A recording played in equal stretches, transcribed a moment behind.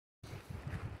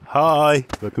Hi,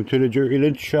 welcome to the Gerry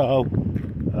Lynch show.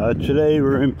 Today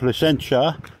we're in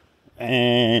Placentia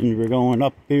and we're going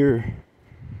up here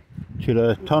to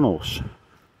the tunnels.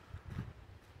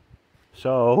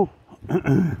 So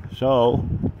you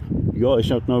guys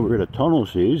don't know where the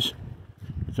tunnels is.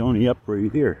 It's only up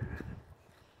right here.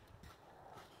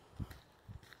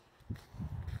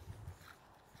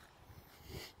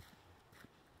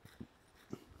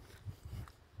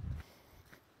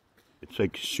 It's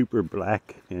like super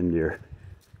black in there.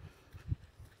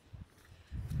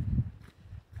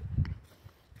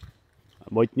 I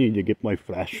might need to get my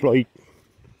flashlight.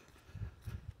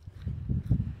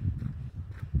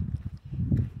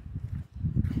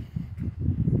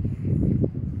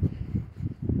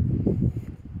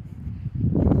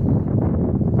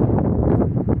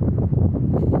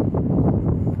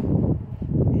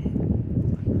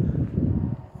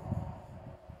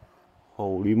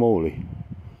 Holy moly.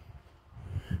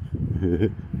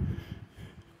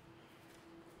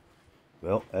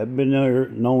 Well, I've been there,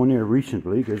 no here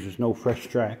recently because there's no fresh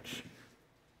tracks.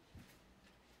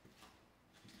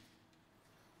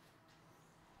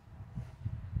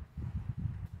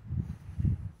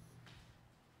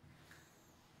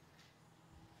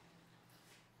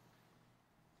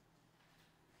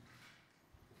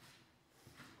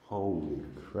 Holy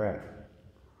crap.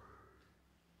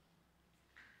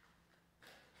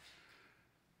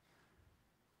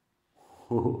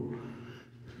 Whoa.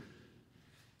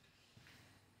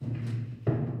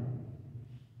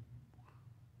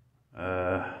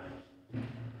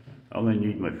 I'm gonna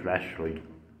need my flashlight.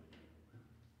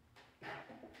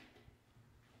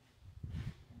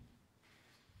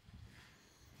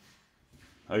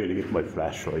 I gotta get my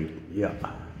flashlight, yeah.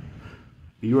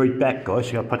 Be right back,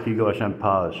 guys. I'll put you guys on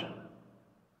pause.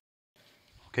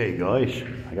 Okay, guys,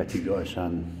 I got you guys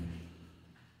on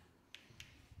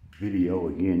video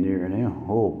again there now.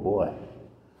 Oh boy.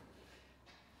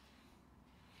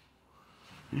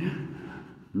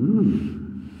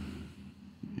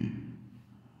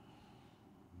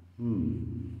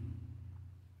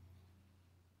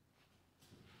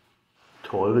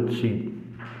 Toilet seat.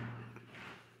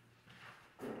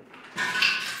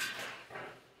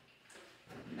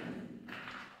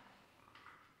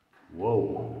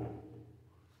 Whoa.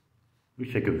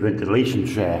 Looks like a ventilation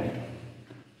shaft.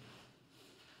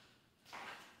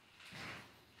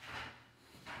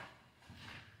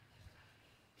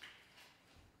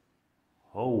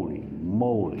 Holy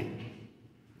moly.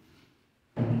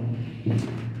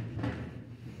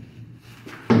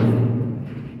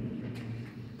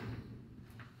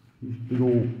 These big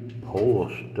old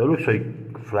poles, that looks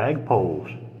like flag poles.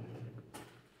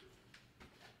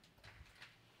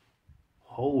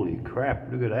 Holy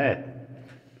crap, look at that.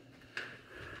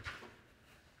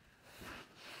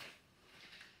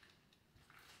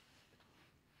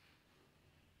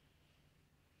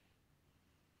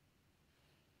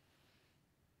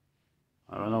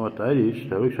 I don't know what that is.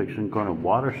 That looks like some kind of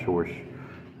water source.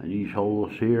 And these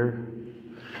holes here.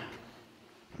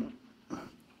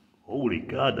 Holy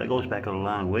God, that goes back a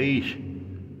long ways.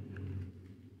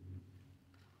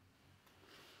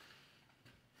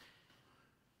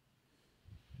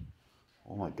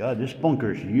 Oh my God, this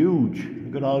bunker is huge.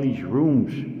 Look at all these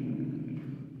rooms.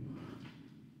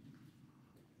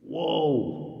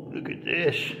 Whoa, look at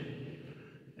this.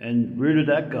 And where did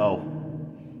that go?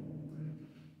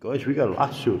 Guys, we got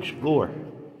lots to explore.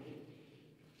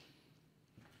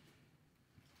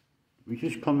 We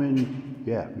just come in,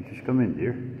 yeah, we just come in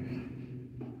there.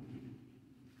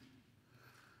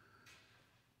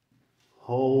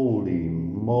 Holy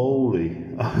moly.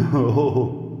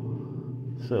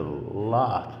 Oh, it's a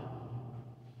lot.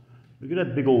 Look at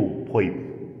that big old pipe.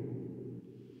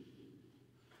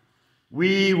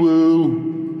 Wee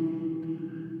woo.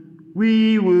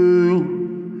 Wee woo.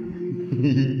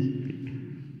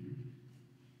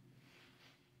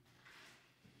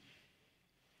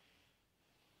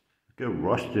 Look how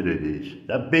rusted it is.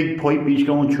 That big pipe is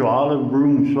going through all the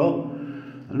rooms, so.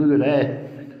 And look at that.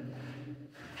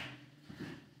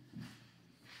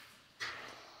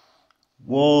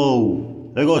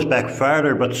 Whoa, that goes back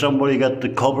farther, but somebody got the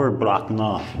cover blocking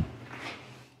off.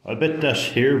 I bet that's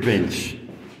hair vents.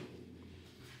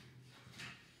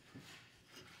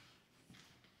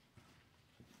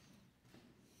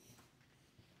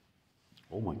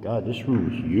 Oh my God, this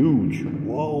room is huge.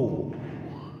 Whoa.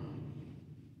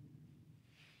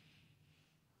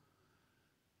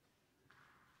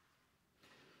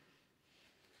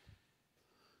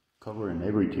 Covering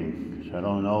everything. So I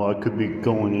don't know, I could be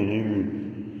going in here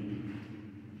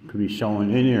and could be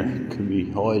someone in here, could be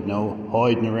hiding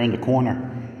around the corner.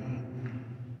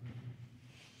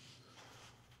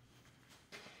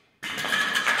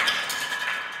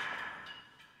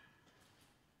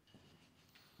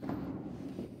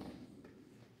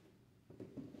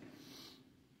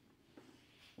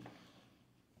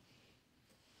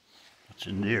 What's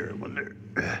in there, I wonder?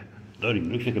 Bloody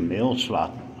looks like a mail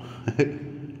slot.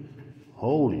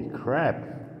 Holy crap.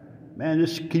 Man,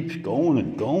 this keeps going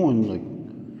and going like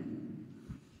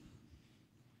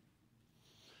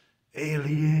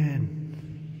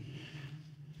alien.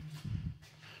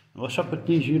 What's up with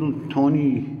these little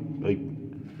tiny, like,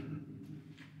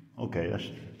 okay,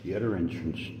 that's the other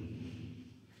entrance.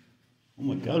 Oh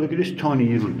my God, look at this tiny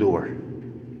little door.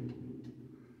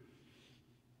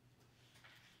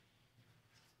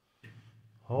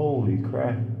 Holy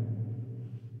crap.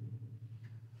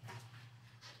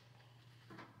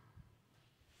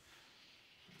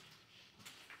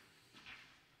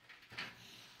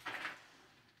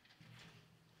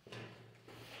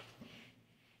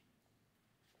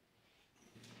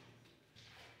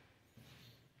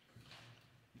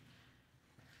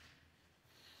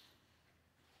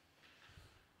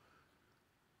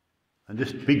 And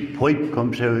this big pipe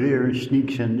comes out here and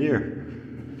sneaks in there.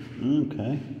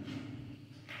 Okay.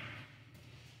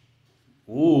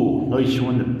 Oh, nice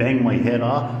one to bang my head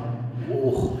off.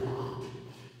 Oh.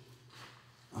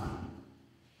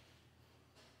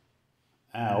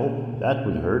 Ow, that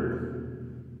would hurt.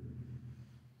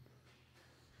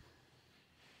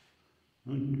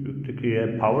 Looks like you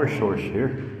have power source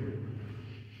here.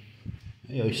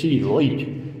 Hey, I see light.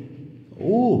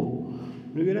 Oh,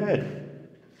 look at that.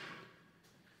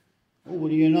 Oh,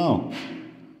 what do you know?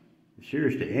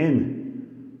 Here's the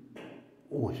end.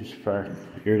 Oh, it's just far.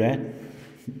 Hear that?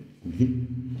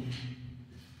 Good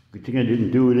thing I didn't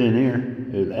do it in here.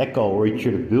 It'll echo right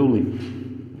through the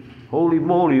building. Holy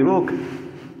moly, look.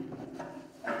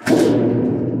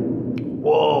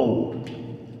 Whoa.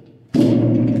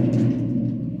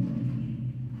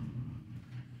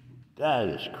 That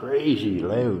is crazy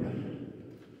loud.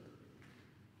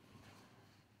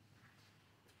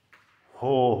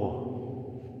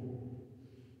 Oh,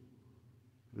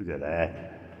 look at that.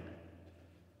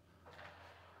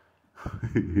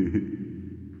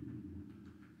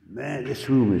 Man, this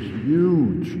room is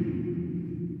huge.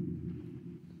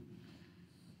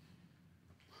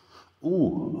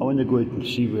 Ooh, I want to go ahead and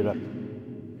see where that.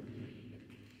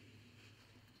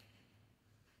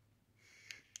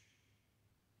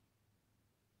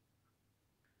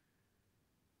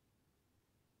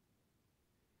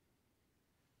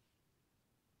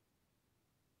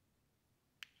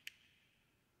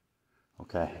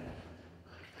 Okay.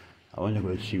 I want to go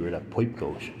and see where that pipe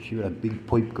goes. See where that big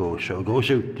pipe goes. So it goes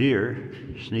out there,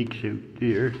 sneaks out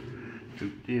there,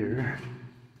 out there.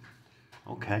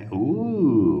 Okay.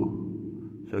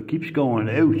 Ooh. So it keeps going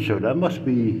out. So that must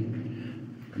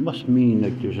mean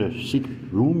like there's a secret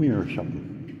room here or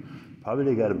something. Probably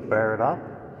they got to bar it up.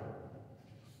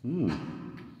 There's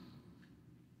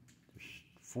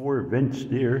 4 vents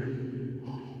there.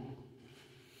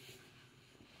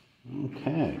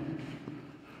 Okay.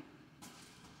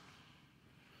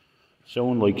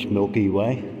 Someone likes Milky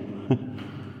Way.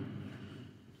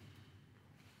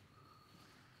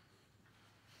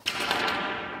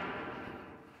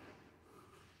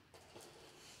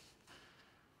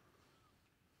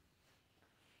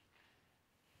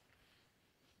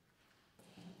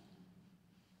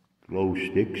 Glow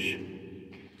sticks.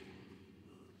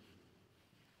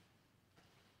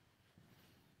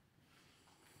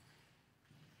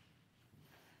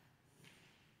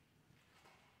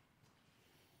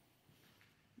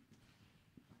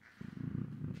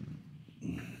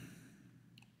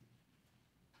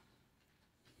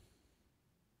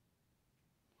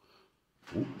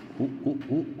 Ooh, ooh, ooh,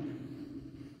 ooh.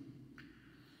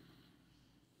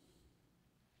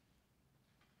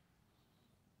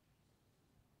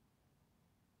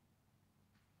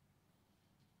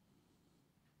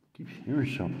 Keeps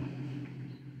hearing something.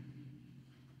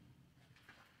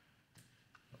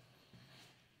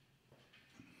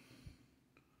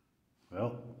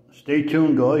 Well, stay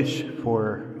tuned, guys,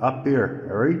 for up here,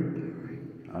 alright?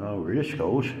 I don't know where this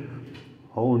goes.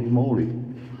 Holy moly.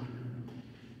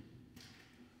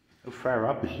 How far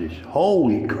up is this?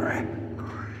 Holy crap!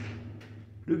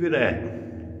 Look at that.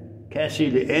 Can't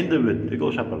see the end of it. It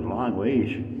goes up a long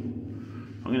ways.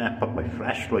 I'm gonna have to put my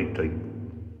flashlight like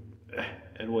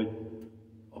anyway.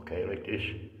 Okay, like this.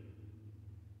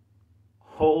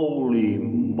 Holy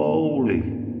moly.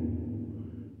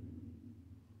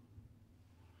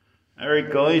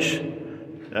 Alright guys.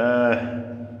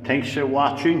 Thanks for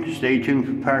watching. Stay tuned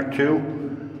for part 2.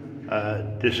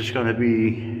 This is going to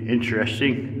be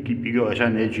interesting. Keep you guys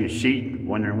on the edge of your seat,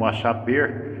 wondering what's up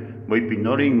here. Might be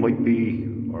nothing, might be,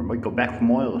 or might go back for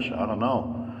miles. I don't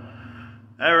know.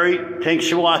 Alright, thanks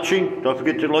for watching. Don't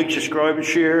forget to like, subscribe, and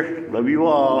share. Love you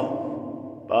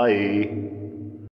all. Bye.